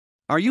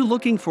Are you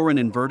looking for an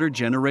inverter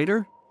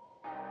generator?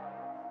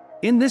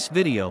 In this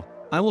video,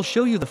 I will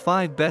show you the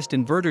 5 best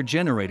inverter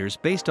generators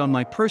based on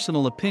my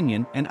personal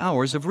opinion and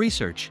hours of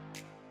research.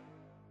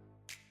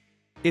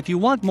 If you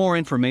want more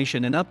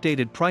information and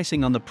updated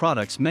pricing on the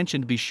products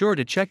mentioned, be sure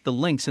to check the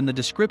links in the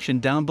description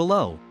down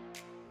below.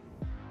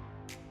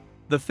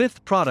 The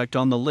 5th product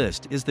on the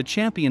list is the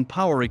Champion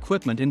Power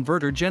Equipment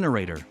Inverter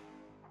Generator.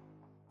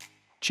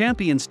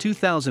 Champion's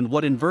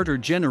 2000-watt inverter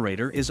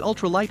generator is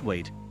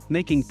ultra-lightweight,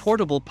 making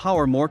portable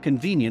power more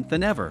convenient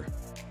than ever.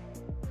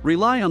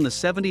 Rely on the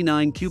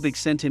 79 cubic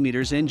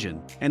centimeters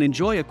engine and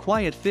enjoy a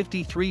quiet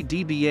 53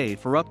 dBA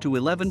for up to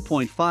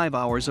 11.5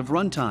 hours of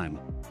runtime.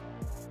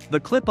 The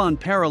clip-on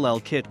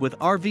parallel kit with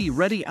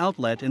RV-ready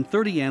outlet and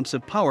 30 amps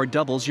of power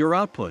doubles your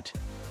output.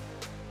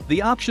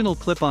 The optional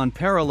clip-on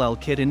parallel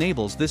kit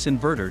enables this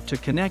inverter to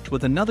connect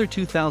with another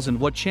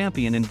 2000-watt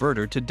Champion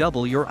inverter to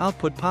double your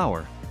output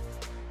power.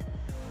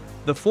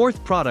 The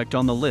 4th product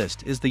on the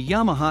list is the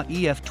Yamaha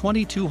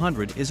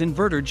EF2200 is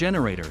inverter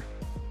generator.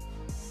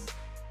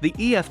 The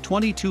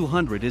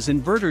EF2200 is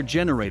inverter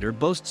generator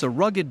boasts a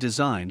rugged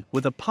design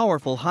with a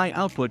powerful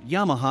high-output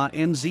Yamaha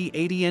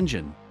MZ80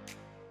 engine.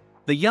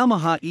 The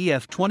Yamaha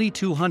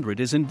EF2200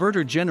 is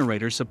inverter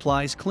generator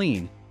supplies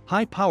clean,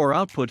 high-power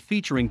output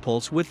featuring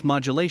pulse width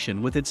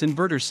modulation with its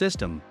inverter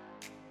system.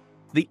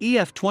 The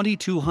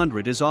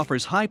EF2200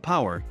 offers high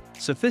power,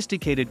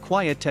 sophisticated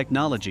quiet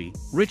technology,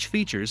 rich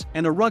features,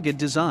 and a rugged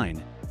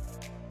design.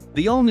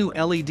 The all-new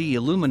LED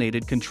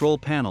illuminated control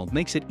panel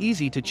makes it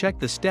easy to check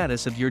the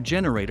status of your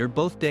generator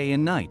both day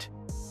and night.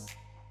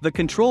 The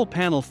control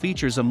panel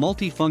features a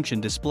multi-function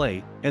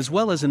display, as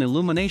well as an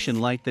illumination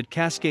light that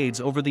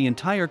cascades over the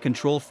entire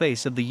control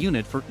face of the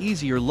unit for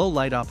easier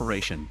low-light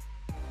operation.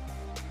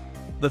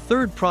 The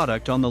 3rd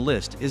product on the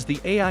list is the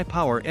AI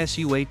Power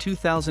SUA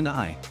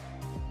 2000i.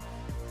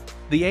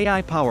 The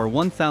AI Power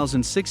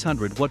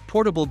 1600-watt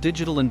portable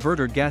digital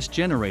inverter gas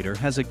generator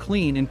has a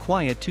clean and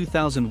quiet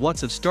 2000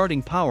 watts of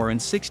starting power and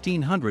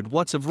 1600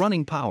 watts of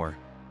running power.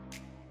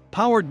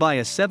 Powered by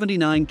a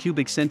 79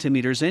 cubic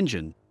centimeters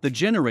engine, the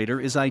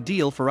generator is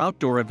ideal for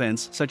outdoor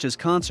events such as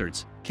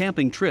concerts,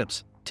 camping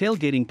trips,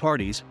 tailgating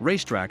parties,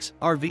 racetracks,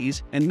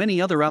 RVs, and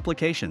many other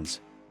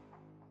applications.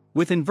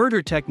 With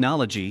inverter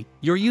technology,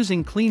 you're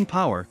using clean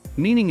power,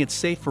 meaning it's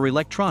safe for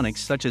electronics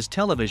such as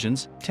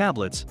televisions,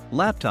 tablets,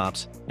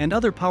 laptops, and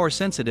other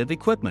power-sensitive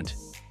equipment.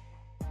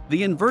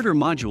 The inverter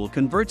module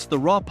converts the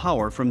raw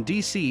power from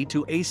DC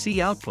to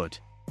AC output.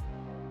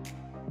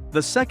 The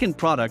 2nd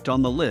product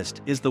on the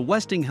list is the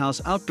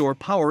Westinghouse Outdoor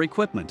Power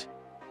Equipment.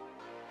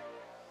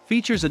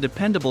 Features a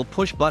dependable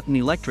push-button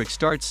electric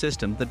start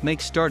system that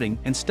makes starting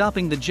and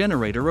stopping the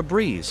generator a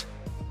breeze.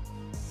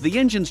 The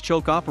engine's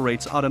choke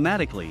operates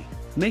automatically,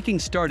 making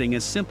starting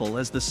as simple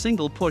as the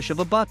single push of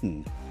a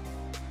button.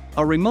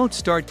 A remote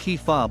start key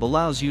fob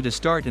allows you to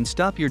start and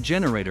stop your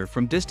generator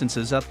from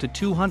distances up to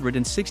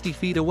 260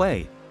 feet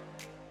away.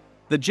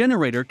 The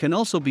generator can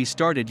also be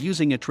started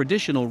using a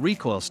traditional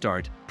recoil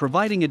start,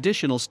 providing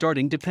additional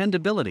starting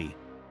dependability.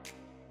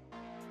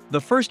 The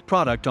 1st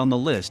product on the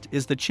list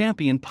is the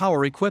Champion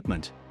Power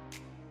Equipment.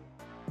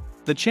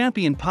 The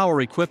Champion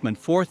Power Equipment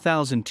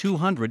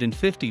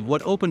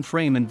 4250-watt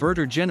open-frame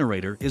inverter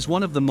generator is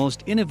one of the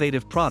most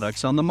innovative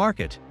products on the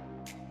market.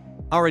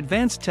 Our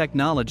advanced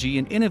technology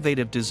and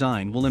innovative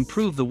design will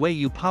improve the way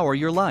you power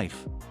your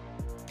life.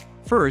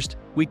 First,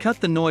 we cut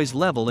the noise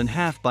level in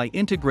half by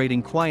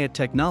integrating quiet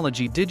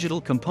technology digital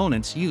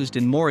components used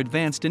in more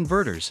advanced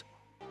inverters.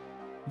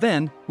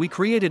 Then, we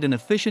created an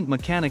efficient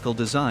mechanical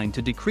design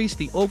to decrease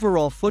the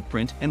overall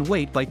footprint and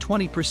weight by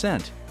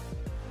 20%.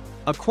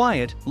 A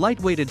quiet,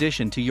 lightweight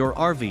addition to your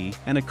RV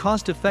and a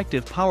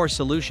cost-effective power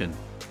solution,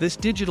 this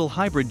digital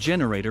hybrid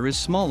generator is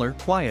smaller,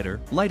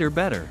 quieter, lighter,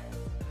 better.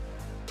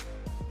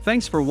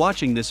 Thanks for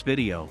watching this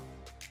video.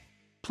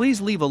 Please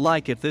leave a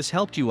like if this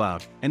helped you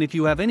out, and if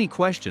you have any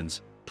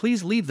questions,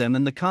 please leave them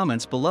in the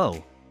comments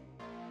below.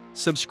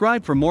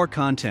 Subscribe for more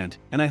content,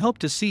 and I hope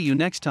to see you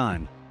next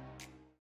time.